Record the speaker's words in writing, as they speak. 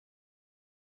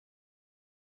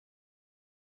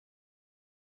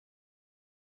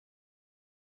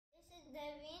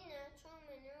Devin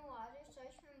Mineral water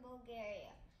source from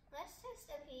Bulgaria. Let's test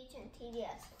the pH and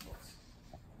TDS levels.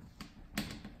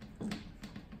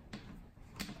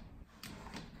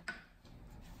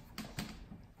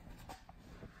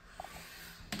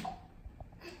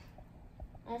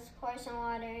 Let's pour some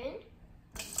water in.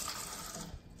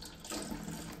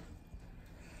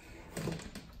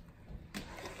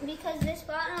 Because this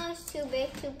bottle is too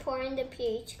big to pour in the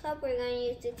pH cup, we're going to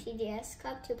use the TDS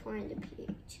cup to pour in the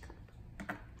pH cup.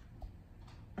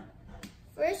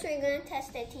 First, we're going to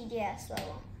test the TDS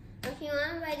level. If you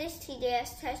want to buy this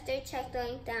TDS tester, check the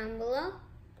link down below.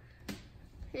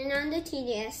 Turn on the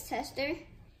TDS tester.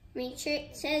 Make sure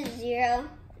it says 0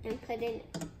 and put it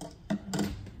in.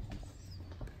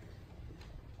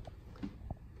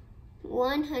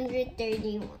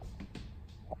 131.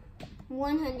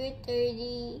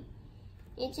 130.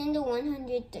 It's in the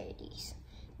 130s.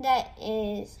 That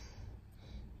is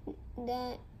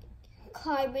the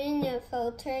carbon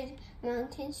filtered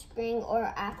mountain spring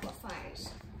or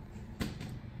aquifers.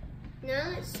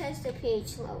 Now let's test the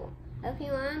pH level. If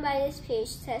you want to buy this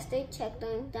pH tester, check the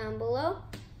link down below.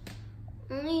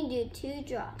 Only do 2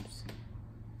 drops.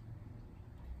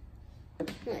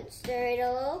 Let's stir it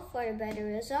a little for a better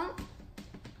result.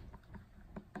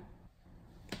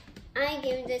 I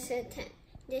give this a 10.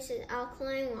 This is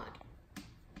alkaline water.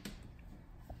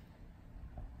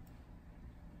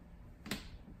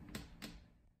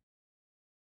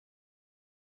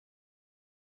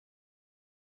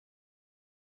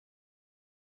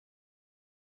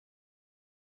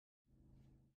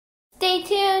 Stay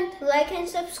tuned, like and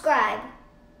subscribe.